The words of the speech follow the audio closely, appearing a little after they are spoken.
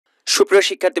সুপ্রিয়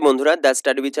শিক্ষার্থী বন্ধুরা, দ্য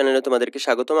স্টাডিবি চ্যানেলে তোমাদেরকে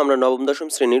স্বাগতম। আমরা নবম দশম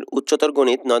শ্রেণীর উচ্চতর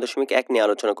গণিত 9.1 নিয়ে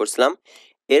আলোচনা করছিলাম।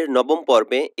 এর নবম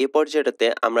পর্বে এ পর্যায়টাতে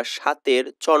আমরা 7-এর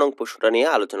 6 নং প্রশ্নটা নিয়ে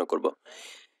আলোচনা করব।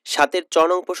 7-এর 6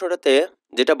 নং প্রশ্নটাতে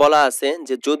যেটা বলা আছে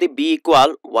যে যদি b equal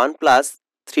 1 plus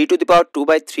 3 to the power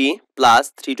 2/3 plus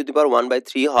 3 to the পাওয়ার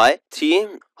 1/3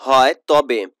 হয়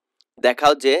তবে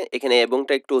দেখাও যে এখানে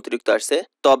এবংটা একটু অতিরিক্ত আসছে,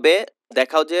 তবে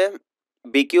দেখাও যে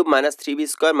b cube minus 3b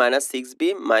square minus 6b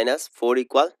minus 4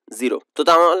 equal 0। তো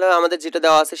তাহলে আমাদের যেটা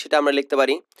দেওয়া আছে সেটা আমরা লিখতে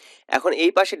পারি। এখন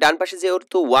এই পাশে ডান পাশে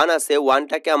যেহেতু 1 আছে,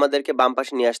 1টাকে আমাদেরকে বাম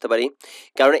পাশে নিয়ে আসতে পারি,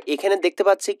 কারণ এখানে দেখতে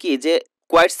পাচ্ছি কি যে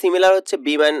কোয়াইট সিমিলার হচ্ছে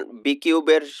b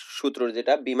কিউবের সূত্র,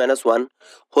 যেটা b মাইনাস 1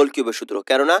 হোল কিউবের সূত্র,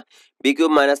 কেননা b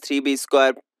cube minus 3b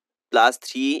square plus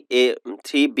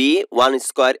 3b 1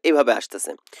 square এইভাবে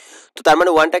আসতেছে। তো তার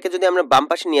মানে 1টাকে যদি আমরা বাম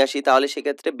পাশে নিয়ে আসি তাহলে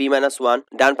সেক্ষেত্রে b মাইনাস 1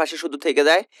 ডান পাশে শুধু থেকে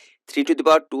যায় 3 to the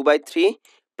power 2/3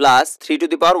 plus 3 to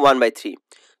the পাওয়ার 1/3।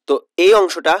 তো এই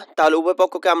অংশটা তাহলে উভয়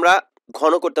পক্ষকে আমরা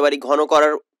ঘন করতে পারি। ঘন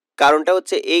করার কারণটা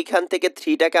হচ্ছে এইখান থেকে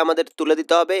 3টাকে আমাদের তুলে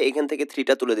দিতে হবে, এইখান থেকে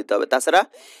 3টা তুলে দিতে হবে, তাছাড়া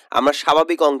আমরা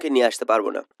স্বাভাবিক অঙ্কে নিয়ে আসতে পারবো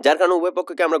না, যার কারণে উভয়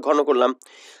পক্ষকে আমরা ঘন করলাম।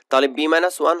 তাহলে b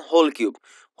minus 1 whole cube,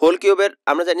 whole কিউবের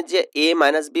আমরা জানি যে a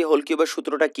মাইনাস b হোল কিউবের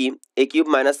সূত্রটা কি, a cube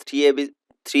minus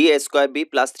 3a square b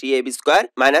plus 3ab square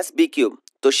minus b cube.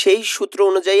 তো সেই সূত্র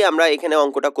অনুযায়ী আমরা এখানে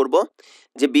অঙ্কটা করব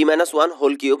যে b মাইনাস 1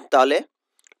 হোল কিউব, তাহলে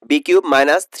b কিউব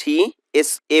মাইনাস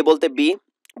 3a বলতে b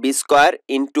স্কোয়ার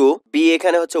ইন্টু b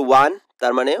এখানে হচ্ছে 1,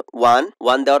 তার মানে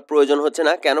 1 দেওয়ার প্রয়োজন হচ্ছে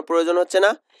না। কেন প্রয়োজন হচ্ছে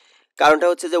না? কারণটা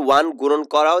হচ্ছে যে 1 গুণন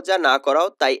করাও যা না করাও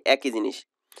তাই একই জিনিস,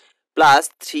 প্লাস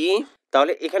 3,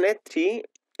 তাহলে এখানে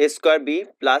 3a square b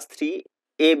plus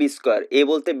 3ab square, a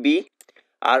বলতে b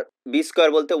আর b স্কোয়ার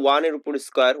বলতে 1 এর উপর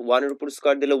স্কোয়ার, 1 এর উপর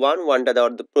স্কোয়ার দিলে 1টা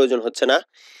দেওয়ার প্রয়োজন হচ্ছে না,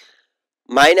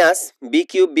 মাইনাস b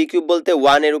কিউব বলতে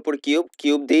 1 এর উপর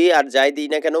কিউব দিই আর যাই দিই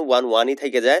না কেন 1ই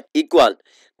থেকে যায়, ইকুয়াল,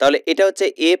 তাহলে এটা হচ্ছে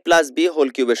a প্লাস b হোল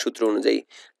কিউবের সূত্র অনুযায়ী।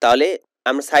 তাহলে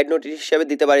আমরা সাইড নোট হিসেবে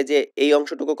দিতে পারি যে এই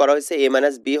অংশটুকু করা হয়েছে a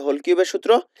মাইনাস b হোল কিউবের সূত্র,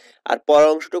 আর পরের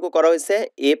অংশটুকু করা হয়েছে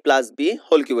a প্লাস b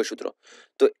হোল কিউবের সূত্র।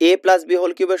 তো a প্লাস b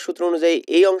হোল কিউবের সূত্র অনুযায়ী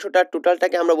এই অংশটার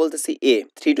টোটালটাকে আমরা বলতেছি a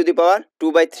 3 টু দি পাওয়ার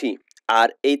 2/3, আর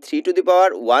এই 3 টু দি পাওয়ার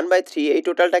 1/3 এই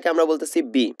টোটালটাকে আমরা বলতেছি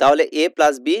b, তাহলে a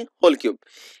plus b whole cube.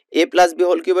 a plus b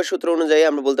whole কিউবের সূত্র অনুযায়ী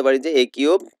আমরা বলতে পারি যে a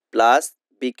cube plus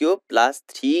b cube plus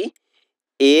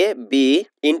 3ab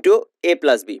into a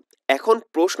plus b। এখন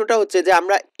প্রশ্নটা হচ্ছে যে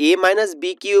আমরা a মাইনাস b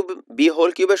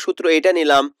হোল কিউবের সূত্র এটা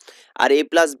নিলাম আর a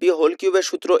প্লাস b হোল কিউবের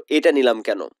সূত্র এটা নিলাম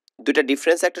কেন? দুইটা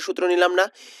ডিফারেন্স একটা সূত্র নিলাম না?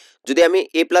 যদি আমি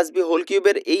a প্লাস b হোল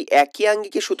কিউবের এই একই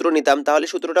আঙ্গিকে সূত্র নিতাম তাহলে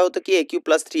সূত্রটা হতো কি a cube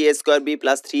plus 3a square b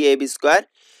plus 3ab square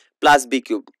plus b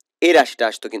cube, এই রাশিটা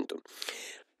আসতো। কিন্তু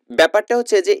ব্যাপারটা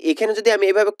হচ্ছে যে এখানে যদি আমি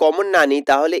এভাবে কমন না নিই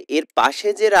তাহলে এর পাশে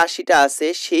যে রাশিটা আছে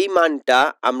সেই মানটা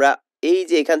আমরা এই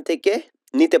যে এখান থেকে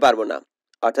নিতে পারবো না,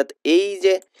 অর্থাৎ এই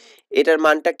যে এটার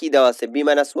মানটা কি দেওয়া আছে b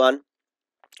মাইনাস 1,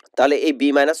 তাহলে এই b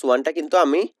মাইনাস 1টা কিন্তু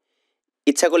আমি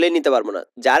ইচ্ছা করলে নিতে পারবো না,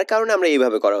 যার কারণে আমরা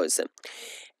এইভাবে করা হয়েছে।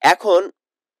 এখন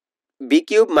b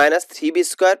cube minus 3b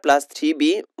square plus 3b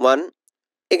 1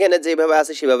 এখানে যেভাবে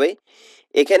আছে সেভাবেই,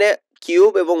 এখানে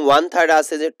কিউব এবং 1/3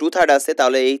 আছে, যে 2/3 আছে,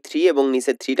 তাহলে এই 3 এবং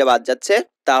নিচে 3টা বাদ যাচ্ছে,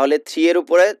 তাহলে 3 এর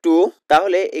উপরে 2,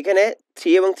 তাহলে এখানে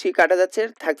 3 এবং 3 কাটা যাচ্ছে,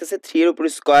 থাকতেছে 3 এর উপর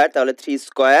স্কয়ার, তাহলে 3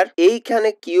 স্কয়ার, এইখানে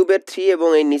কিউবের 3 এবং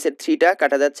এই নিচের 3টা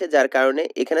কাটা যাচ্ছে, যার কারণে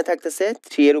এখানে থাকতেছে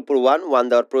 3 এর উপর 1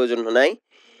 দেওয়ার প্রয়োজন নাই।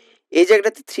 এই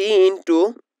জায়গাটাতে 3 ইনটু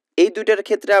এই দুইটার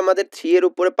ক্ষেত্রে আমাদের 3 এর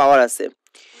উপরে পাওয়ার আছে,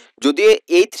 যদি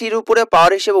এই 3 এর উপরে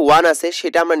পাওয়ার হিসেবে 1 আছে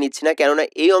সেটা আমরা নিচ্ছি না, কেননা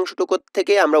এই অংশটুকু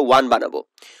থেকে আমরা 1 বানাবো।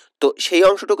 তো সেই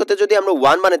অংশটুকুতে যদি আমরা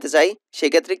 1 বানাতে চাই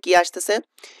সেক্ষেত্রে কি আসতেছে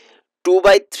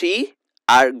 2/3,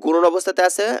 আর গুণন অবস্থাতে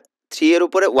আছে 3 এর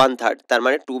উপরে 1/3, তার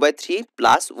মানে 2/3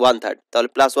 প্লাস 1/3, তাহলে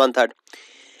প্লাস 1/3।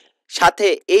 সাথে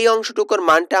এই অংশটুকুর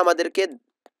মানটা আমাদেরকে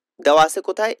দেওয়া আছে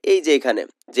কোথায়, এই যে এখানে,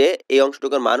 যে এই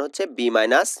অংশটুকুর মান হচ্ছে b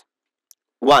মাইনাস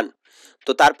 1,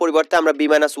 তো তার পরিবর্তে আমরা b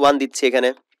মাইনাস 1 দিচ্ছি এখানে,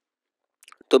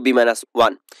 তো b মাইনাস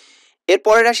 1। এর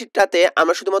পরের রাশিটাতে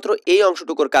আমরা শুধুমাত্র এই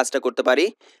অংশটুকুর কাজটা করতে পারি,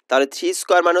 তাহলে 3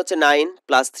 স্কোয়ার মানে হচ্ছে 9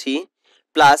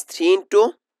 প্লাস 3 ইন্টু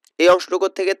এই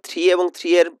অংশটুকুর থেকে 3 এবং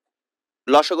 3 এর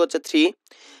লসক হচ্ছে 3,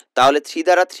 তাহলে 3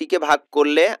 দ্বারা 3 কে ভাগ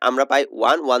করলে আমরা পাই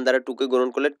 1 দ্বারা 2 কে গুণন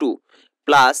করলে 2,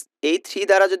 প্লাস এই 3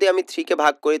 দ্বারা যদি আমি 3 কে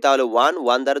ভাগ করি তাহলে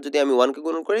 1 দ্বারা যদি আমি 1 কে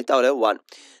গুণন করি তাহলে 1,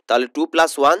 তাহলে 2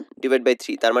 প্লাস 1 ডিভাইড বাই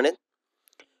 3, তার মানে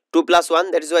 2 প্লাস 1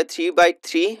 দ্যাট ইজ ওয়াই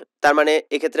 3/3, তার মানে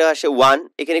এক্ষেত্রে আসে 1,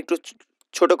 এখানে একটু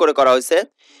ছোট করে করা হয়েছে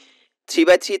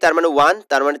 3/3, তার মানে 1,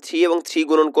 তার মানে 3 এবং 3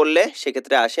 গুণন করলে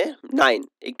সেক্ষেত্রে আসে 9।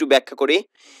 একটু ব্যাখ্যা করি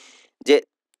যে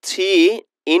 3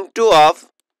 ইন্টু অফ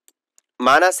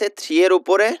মান আছে 3 এর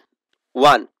উপরে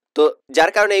 1, তো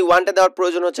যার কারণে এই 1টা দেওয়ার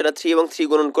প্রয়োজন হচ্ছে না, 3 এবং 3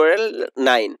 গুণন করে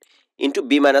 9 ইন্টু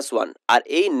বি মাইনাস 1, আর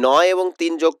এই 9 এবং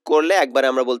 3 যোগ করলে একবারে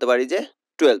আমরা বলতে পারি যে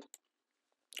 12।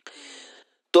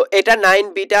 তো এটা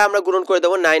 9b-টা আমরা গুণন করে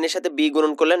দেবো, 9 এর সাথে b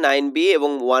গুণন করলে 9b এবং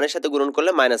 1 এর সাথে গুণন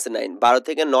করলে -9। 12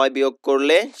 থেকে 9 বিয়োগ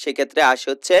করলে সেক্ষেত্রে আসে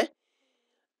হচ্ছে,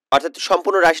 অর্থাৎ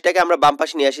সম্পূর্ণ রাশিটাকে আমরা বাম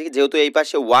পাশে নিয়ে আসি, যেহেতু এই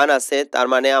পাশে 1 আছে তার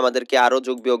মানে আমাদেরকে আরো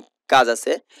যোগ বিয়োগ কাজ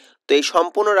আছে। তো এই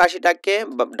সম্পূর্ণ রাশিটাকে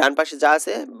ডান পাশে যা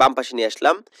আছে বাম পাশে নিয়ে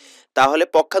আসলাম। তাহলে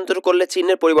পক্ষান্তর করলে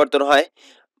চিহ্নের পরিবর্তন হয়।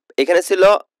 এখানে ছিল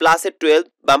প্লাসের 12,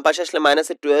 বাম পাশে আসলে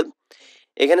মাইনাসের 12।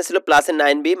 এখানে ছিল প্লাসের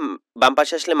 9b, বাম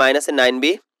পাশে আসলে মাইনাসের 9b।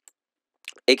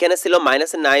 এখানে ছিল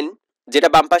মাইনাসের 9, যেটা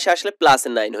বাম পাশে আসলে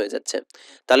প্লাসের 9 হয়ে যাচ্ছে।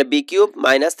 তাহলে B cube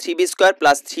minus 3b square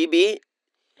plus 3b,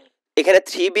 এখানে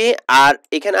 3b আর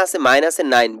এখানে আছে মাইনাসের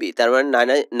 9b, তার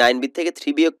মানে 9b থেকে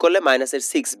 3 বিয়োগ করলে মাইনাসের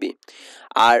 6b।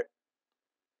 আর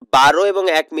 12 এবং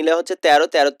 1 মিলে হচ্ছে 13,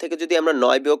 13 থেকে যদি আমরা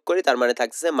 9 বিয়োগ করি তার মানে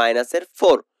থাকছে মাইনাসের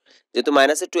 4, যেহেতু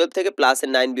মাইনাসের 12 থেকে প্লাসের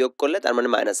 9 বিয়োগ করলে তার মানে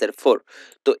মাইনাসের 4।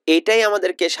 তো এটাই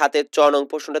আমাদেরকে 7-এর 6 নং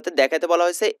প্রশ্নটাতে দেখাতে বলা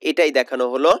হয়েছে, এটাই দেখানো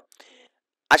হলো।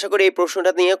 আশা করি এই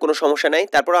প্রশ্নটা নিয়ে কোনো সমস্যা নাই।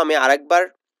 তারপর আমি আরেকবার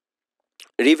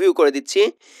রিভিউ করে দিচ্ছি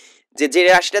যে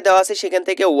রাশিটা দেওয়া আছে সেখান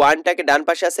থেকে 1টাকে ডান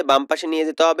পাশে আছে বাম পাশে নিয়ে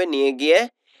যেতে হবে, নিয়ে গিয়ে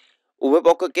উভয়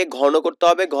পক্ষকে ঘন করতে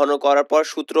হবে, ঘন করার পর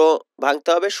সূত্র ভাঙতে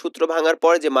হবে, সূত্র ভাঙার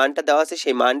পর যে মানটা দেওয়া আছে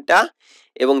সেই মানটা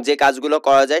এবং যে কাজগুলো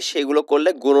করা যায় সেগুলো করলে,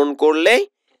 গুণন করলেই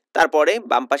তারপরে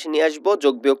বাম পাশে নিয়ে আসবো,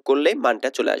 যোগ বিয়োগ করলেই মানটা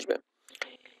চলে আসবে।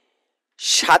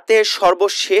 7-এর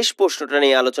সর্বশেষ প্রশ্নটা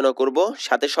নিয়ে আলোচনা করব।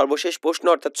 7-এর সর্বশেষ প্রশ্ন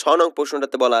অর্থাৎ 6 নং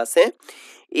প্রশ্নটাতে বলা আছে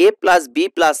a plus b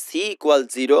plus c equal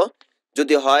 0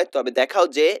 যদি হয় তবে দেখাও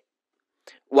যে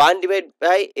 1 divide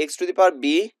by x to the power b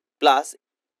plus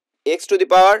x to the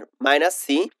power minus c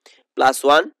plus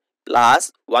 1 plus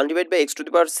 1 divide by x to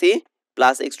the power c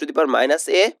plus x to the power minus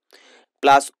a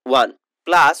plus 1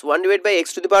 plus 1 divide by x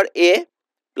to the power a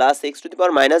plus x to the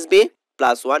power minus b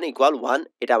plus 1 equal 1,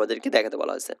 এটা আমাদেরকে দেখাতে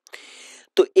বলা হয়েছে।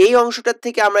 তো এই অংশটার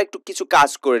থেকে আমরা একটু কিছু কাজ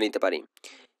করে নিতে পারি,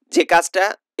 যে কাজটা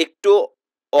একটু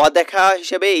অদেখা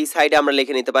হিসেবে এই সাইডে আমরা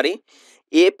লিখে নিতে পারি।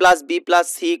 a plus b plus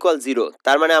c equal 0,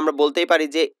 তার মানে আমরা বলতেই পারি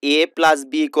যে a প্লাস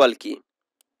b ইকুয়াল কি,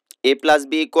 a প্লাস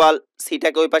b ইকুয়াল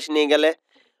সিটাকে ওই পাশে নিয়ে গেলে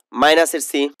মাইনাসের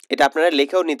c, এটা আপনারা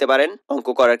লিখেও নিতে পারেন অঙ্ক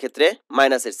করার ক্ষেত্রে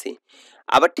মাইনাসের c।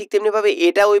 আবার ঠিক তেমনি ভাবে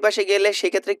এটা ওই পাশে গেলে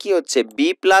সেক্ষেত্রে কি হচ্ছে b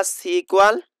প্লাস c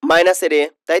ইকুয়াল মাইনাসের a,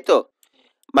 তাই তো,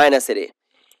 মাইনাসের a।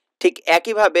 ঠিক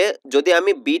একইভাবে যদি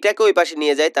আমি বিটাকে ওই পাশে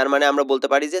নিয়ে যাই তার মানে আমরা বলতে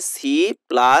পারি যে c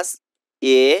প্লাস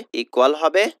a ইকুয়াল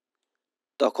হবে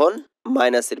তখন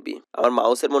মাইনাসের b। আমার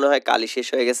মাউসের মনে হয় কালি শেষ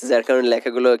হয়ে গেছে যার কারণে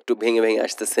লেখাগুলো একটু ভেঙে ভেঙে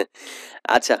আসতেছে।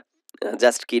 আচ্ছা,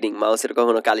 জাস্ট কিডিং, মাউসের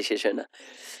কখনো কালি শেষ হয় না।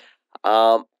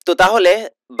 তো তাহলে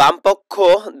বাম পক্ষ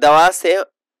দেওয়া আছে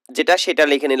যেটা সেটা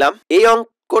লিখে নিলাম। এই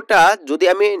অঙ্কটা যদি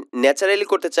আমি ন্যাচারালি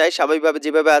করতে চাই, স্বাভাবিকভাবে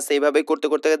যেভাবে আছে এইভাবেই করতে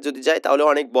করতে যদি যাই তাহলে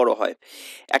অনেক বড় হয়।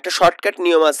 একটা শর্টকাট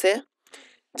নিয়ম আছে,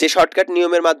 যে শর্টকাট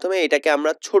নিয়মের মাধ্যমে এটাকে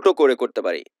আমরা ছোট করে করতে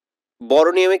পারি। বড়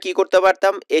নিয়মে কি করতে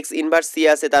পারতাম, x ইনভার্স c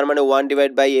আছে তার মানে 1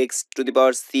 divide by x to the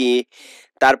power c,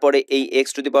 তারপরে এই x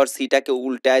to the power c টাকে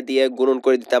উল্টায় দিয়ে গুণন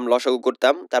করে দিতাম, লসাগু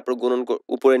করতাম, তারপর গুণন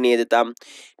উপরে নিয়ে যেতাম।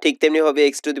 ঠিক তেমনি ভাবে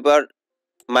x to the power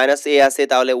minus a আছে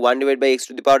তাহলে 1 divide by x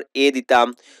to the power a দিতাম,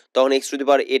 তখন x to the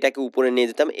power a টাকে উপরে নিয়ে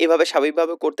যেতাম। এভাবে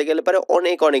স্বাভাবিকভাবে করতে গেলে পারে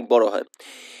অনেক অনেক বড় হয়।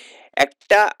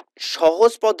 একটা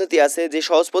সহজ পদ্ধতি আছে, যে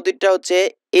সহজ পদ্ধতিটা হচ্ছে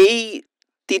এই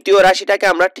তৃতীয় রাশিটাকে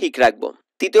আমরা ঠিক রাখবো।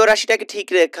 তৃতীয় রাশিটাকে ঠিক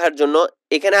রাখার জন্য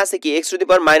এখানে আছে কি x to the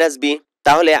power minus b,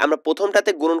 তাহলে আমরা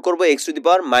প্রথমটাতে গুণন করব x to the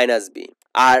power minus b,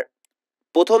 আর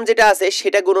প্রথম যেটা আছে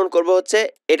সেটা গুণন করব হচ্ছে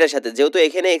এটার সাথে, যেহেতু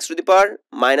এখানে x to the power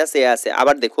minus a আছে।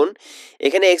 আবার দেখুন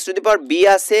এখানে x to the power b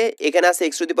আছে, এখানে আছে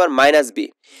x to the power minus b,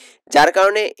 যার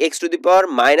কারণে x to the power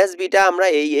minus b টা আমরা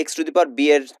এই x to the power b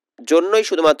এর জন্যই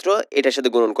শুধুমাত্র এটার সাথে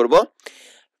গুণন করব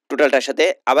টোটালটার সাথে।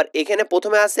 আবার এখানে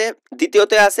প্রথমে আছে,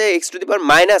 দ্বিতীয়তে আছে x to the power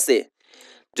minus a,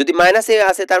 যদি মাইনাস a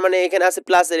আছে তার মানে এখানে আছে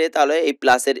প্লাসের a, তাহলে এই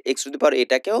প্লাসের x টু দি পাওয়ার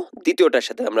এটাকেও দ্বিতীয়টার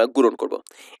সাথে আমরা গুণন করব।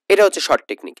 এটা হচ্ছে শর্ট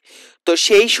টেকনিক। তো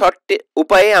সেই শর্ট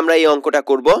উপায়ে আমরা এই অঙ্কটা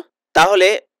করব। তাহলে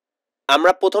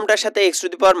আমরা প্রথমটার সাথে x to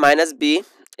the power minus b,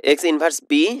 x inverse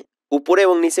b উপরে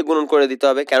এবং নিচে গুণন করে দিতে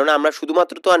হবে, কেননা আমরা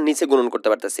শুধুমাত্র তো আর নিচে গুণন করতে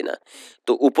পারতেছি না,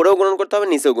 তো উপরেও গুণন করতে হবে,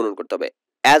 নিচেও গুণন করতে হবে।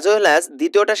 অ্যাজ ওয়েল অ্যাজ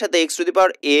দ্বিতীয়টার সাথে x to the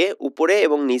power a উপরে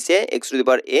এবং নিচে x to the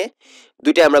power a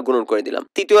দুইটা আমরা গুণন করে দিলাম।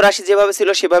 তৃতীয় রাশি যেভাবে ছিল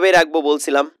সেভাবেই রাখবো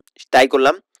বলছিলাম, তাই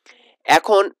করলাম।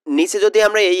 এখন নিচে যদি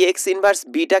আমরা এই x ইনভার্স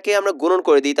b টাকে আমরা গুণন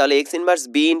করে দিই তাহলে x inverse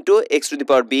b into x to the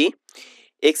power b,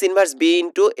 x inverse b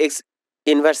into x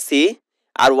inverse c,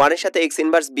 আর 1 এর সাথে x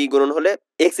ইনভার্স b গুণন হলে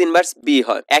x ইনভার্স b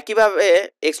হয়। একইভাবে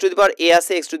x to the power a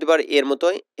আছে, x to the power a এর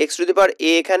মতোই x to the power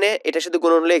a এখানে এটার সাথে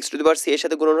গুণন হলে x to the power c এর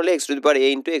সাথে গুণন হলে x to the power a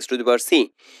into x to the power c,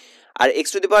 R x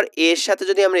to the power a এর সাথে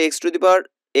যদি আমরা x to the power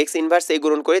x inverse a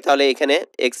গুণন করি তাহলে এখানে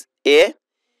x a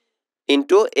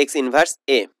into x inverse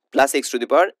A plus x to the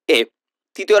পাওয়ার এ।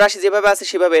 তৃতীয় রাশি যেভাবে আছে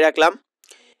সেভাবে রাখলাম।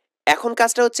 এখন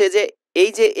কাজটা হচ্ছে যে এই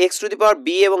যে x to the power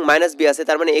B এবং মাইনাস বি আছে,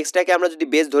 তার মানে এক্সটাকে আমরা যদি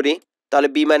বেস ধরি তাহলে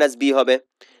বি মাইনাস বি হবে,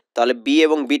 তাহলে বি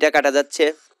এবং বিটা কাটা যাচ্ছে,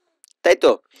 তাই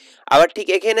তো। আবার ঠিক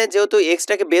এখানে যেহেতু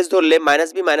এক্সটাকে বেস ধরলে মাইনাস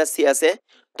বি মাইনাস সি আছে,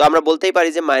 তো আমরা বলতেই পারি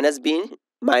যে minus B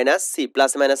minus C,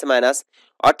 plus মাইনাসে মাইনাস,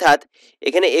 অর্থাৎ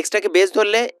এখানে এক্সটাকে বেস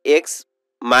ধরলে এক্স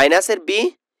মাইনাসের বি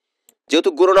যেহেতু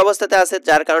গুণন অবস্থাতে আছে,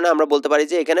 যার কারণে আমরা বলতে পারি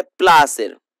যে এখানে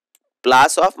প্লাসের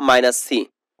প্লাস অফ মাইনাস সি,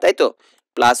 তাই তো,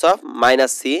 প্লাস অফ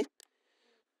মাইনাস সি।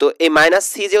 তো এই মাইনাস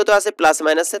সি যেহেতু আছে প্লাস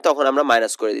মাইনাসে, তখন আমরা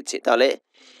মাইনাস করে দিচ্ছি, তাহলে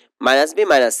minus B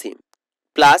minus C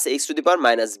plus x to the power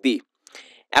minus B.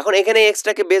 এখন এখানে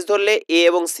এক্সটাকে বেস ধরলে এ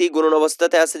এবং সি গুণন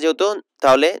অবস্থাতে আছে যেহেতু,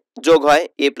 তাহলে যোগ হয়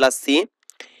এ প্লাস সি।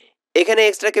 এখানে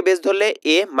এক্সটাকে বেস ধরলে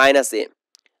এ মাইনাস এ,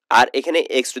 আর এখানে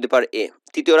এক্স টু দি পাওয়ার এ।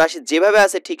 তৃতীয় রাশি যেভাবে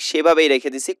আছে ঠিক সেভাবেই রেখে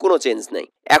দিছি, কোনো চেঞ্জ নাই।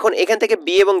 এখন এখান থেকে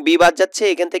বি এবং বি বাদ যাচ্ছে,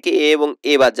 এখান থেকে এ এবং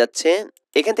এ বাদ যাচ্ছে।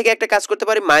 এখান থেকে একটা কাজ করতে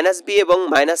পারি, মাইনাস বি এবং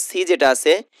মাইনাস সি যেটা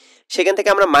আছে সেখান থেকে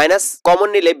আমরা মাইনাস কমন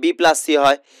নিলে বি প্লাস সি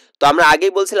হয়। তো আমরা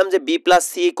আগেই বলছিলাম যে বি প্লাস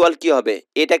সি ইকুয়াল কি হবে,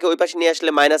 এটাকে ওই পাশে নিয়ে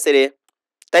আসলে মাইনাসের এ,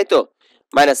 তাই তো,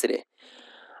 মাইনাসের এ।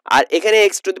 আর এখানে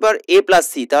x to the power A plus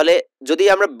C, তাহলে যদি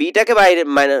আমরা বিটাকে বাইরে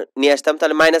নিয়ে আসতাম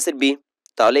তাহলে মাইনাসের বি,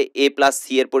 তাহলে এ প্লাস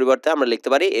সি এর পরিবর্তে আমরা লিখতে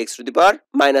পারি এক্স টু দি পাওয়ার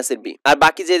মাইনাসের বি। আর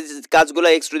বাকি যে কাজগুলো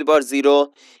x to the power zero,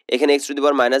 এখানে x to the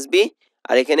power minus B,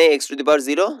 আর এখানে x to the power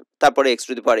zero, তারপরে এক্স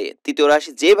টু দি পাওয়ার এ। তৃতীয়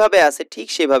রাশি যেভাবে আছে ঠিক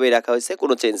সেভাবেই রাখা হয়েছে,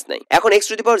 কোনো চেঞ্জ নাই। এখন x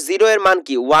to the power zero এর মান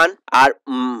কি 1, আর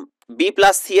বি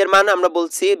প্লাস সি এর মান আমরা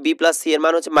বলছি বি প্লাস সি এর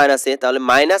মান হচ্ছে মাইনাস এ, তাহলে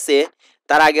মাইনাস এ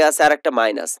তার আগে আছে আর একটা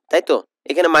মাইনাস, তাই তো,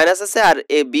 এখানে মাইনাস আছে আর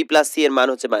এ বি প্লাস সি এর মান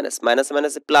হচ্ছে মাইনাস, মাইনাস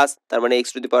মাইনাস প্লাস, তার মানে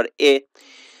x to the power A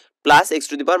plus x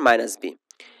to the power minus B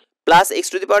plus x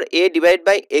to the power A divide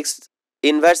by x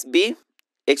inverse B.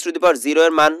 X to the power zero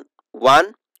এর মান 1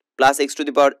 plus x to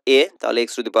the পাওয়ার এ, তাহলে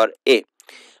x to the পাওয়ার এ।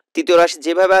 তৃতীয় রাশি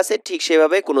যেভাবে আছে ঠিক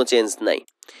সেভাবে, কোনো চেঞ্জ নাই।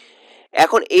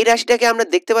 এখন এই রাশিটাকে আমরা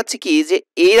দেখতে পাচ্ছি কি যে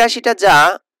এই রাশিটা যা,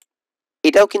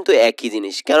 এটাও কিন্তু একই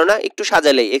জিনিস, কেননা একটু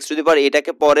সাজালেই এক্স টু দি পাওয়ার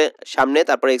এটাকে পরে সামনে,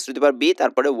 তারপরে x to the power B,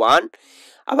 তারপরে 1,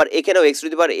 আবার এখানেও এক্স টু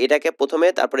দি পাওয়ার এটাকে প্রথমে,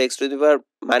 তারপরে x to the power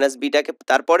minus বিটাকে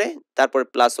তারপরে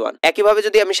প্লাস 1। একইভাবে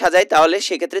যদি আমি সাজাই তাহলে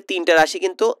সেক্ষেত্রে তিনটা রাশি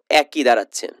কিন্তু একই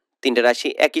দাঁড়াচ্ছে, তিনটা রাশি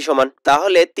একই সমান।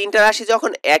 তাহলে তিনটা রাশি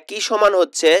যখন একই সমান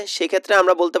হচ্ছে সেক্ষেত্রে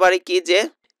আমরা বলতে পারি কি যে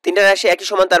তিনটা রাশি একই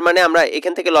সমান, তার মানে আমরা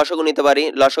এখান থেকে লসাগু নিতে পারি।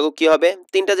 লসাগু কি হবে,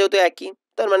 তিনটা যেহেতু একই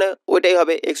তার মানে ওইটাই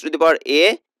হবে x to the power A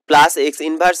plus x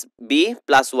inverse B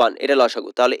plus 1, এটা লসাগু।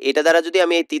 তাহলে এটা দ্বারা যদি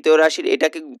আমি এই তৃতীয় রাশির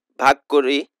এটাকে ভাগ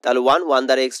করি তাহলে 1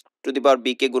 দ্বারা x to the power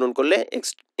B কে গুণন করলে এক্স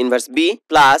ইনভার্স বি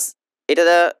প্লাস এটা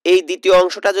দ্বারা এই দ্বিতীয়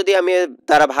অংশটা যদি আমি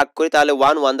দ্বারা ভাগ করি তাহলে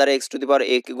 1 দ্বারা এক্স টু দি পাওয়ার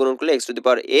এ কে গুণন করলে এক্স টু দি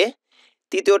পাওয়ার এ।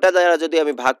 তৃতীয়টা দ্বারা যদি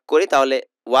আমি ভাগ করি তাহলে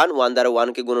 1 দ্বারা 1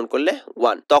 কে গুণন করলে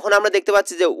 1। তখন আমরা দেখতে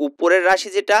পাচ্ছি যে উপরের রাশি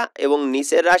যেটা এবং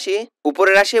নিচের রাশি,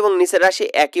 উপরের রাশি এবং নিচের রাশি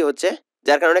একই হচ্ছে,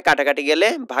 যার কারণে কাটাকাটি গেলে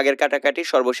ভাগের কাটাকাটি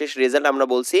সর্বশেষ রেজাল্ট আমরা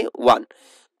বলছি 1।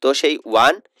 তো সেই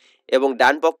 1 এবং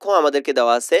ডান পক্ষ আমাদেরকে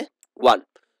দেওয়া আছে 1।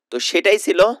 তো সেটাই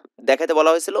ছিল দেখাতে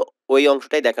বলা হয়েছিল, ওই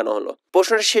অংশটাই দেখানো হলো।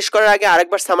 প্রশ্নটা শেষ করার আগে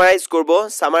আরেকবার সামারাইজ করব।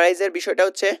 সামারাইজের বিষয়টা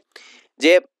হচ্ছে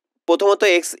যে প্রথমত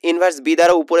এক্স ইনভার্স বি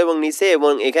দ্বারা উপরে এবং নিচে,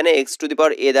 এবং এখানে এক্স টু দি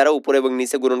পাওয়ার এ দ্বারা উপরে এবং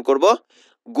নিচে গুণন করব।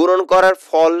 গুণন করার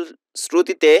ফল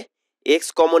শ্রুতিতে এক্স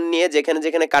কমন নিয়ে যেখানে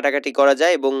যেখানে কাটাকাটি করা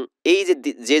যায় এবং এই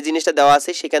যে জিনিসটা দেওয়া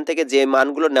আছে সেখান থেকে যে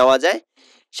মানগুলো নেওয়া যায়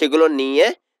সেগুলো নিয়ে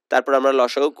তারপর আমরা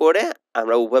লসাগু করে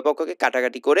আমরা উভয় পক্ষকে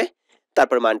কাটাকাটি করে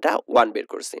তারপর মানটা 1 বের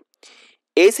করছি।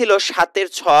 এই ছিল 7-এর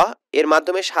 6, এর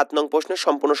মাধ্যমে 7 নং প্রশ্নের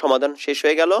সম্পূর্ণ সমাধান শেষ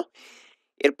হয়ে গেল।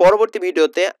 এর পরবর্তী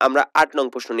ভিডিওতে আমরা 8 নং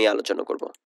প্রশ্ন নিয়ে আলোচনা করব।